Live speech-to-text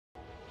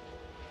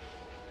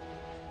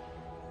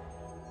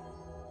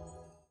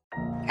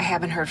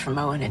haven't heard from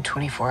Owen in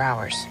 24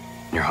 hours.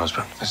 Your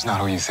husband is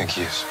not who you think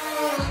he is.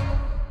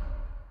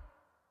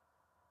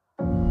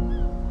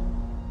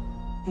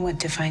 What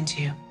defines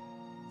you?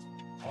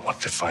 What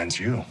defines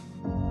you?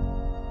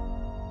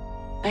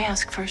 I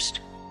ask first.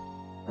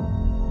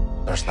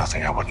 There's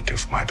nothing I wouldn't do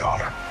for my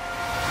daughter.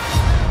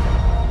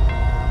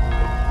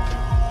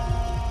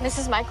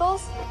 Mrs.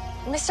 Michaels?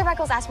 Mr.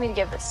 Michaels asked me to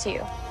give this to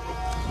you.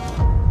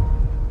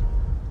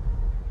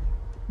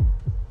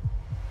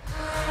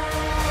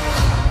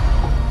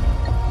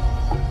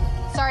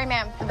 Sorry,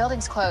 ma'am. The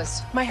building's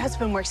closed. My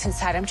husband works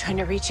inside. I'm trying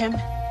to reach him.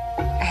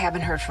 I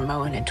haven't heard from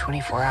Owen in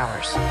 24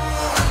 hours.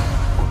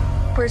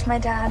 Where's my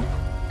dad?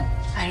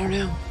 I don't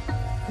know.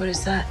 What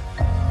is that?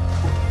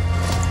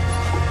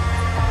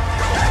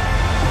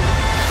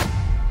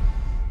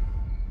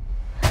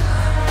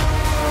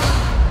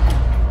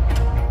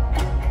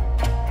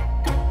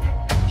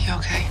 You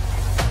okay?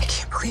 I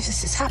can't believe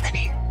this is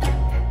happening.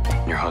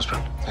 Your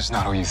husband is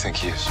not who you think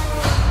he is.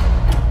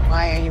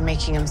 Why are you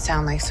making him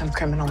sound like some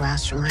criminal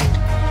mastermind?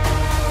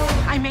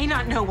 I may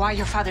not know why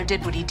your father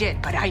did what he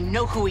did, but I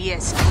know who he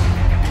is.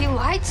 He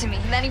lied to me,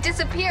 and then he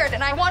disappeared,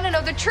 and I want to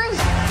know the truth.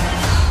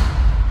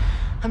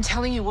 I'm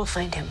telling you, we'll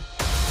find him.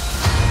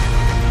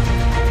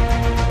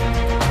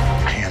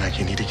 Hannah,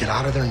 you need to get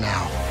out of there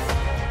now.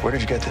 Where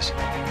did you get this?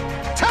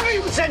 Tell me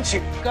who sent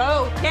you!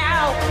 Go,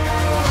 now!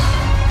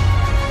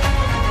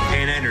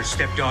 Hannah and her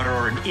stepdaughter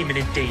are in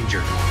imminent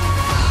danger.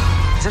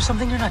 Is there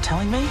something you're not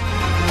telling me?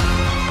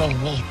 They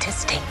need to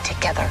stay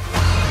together.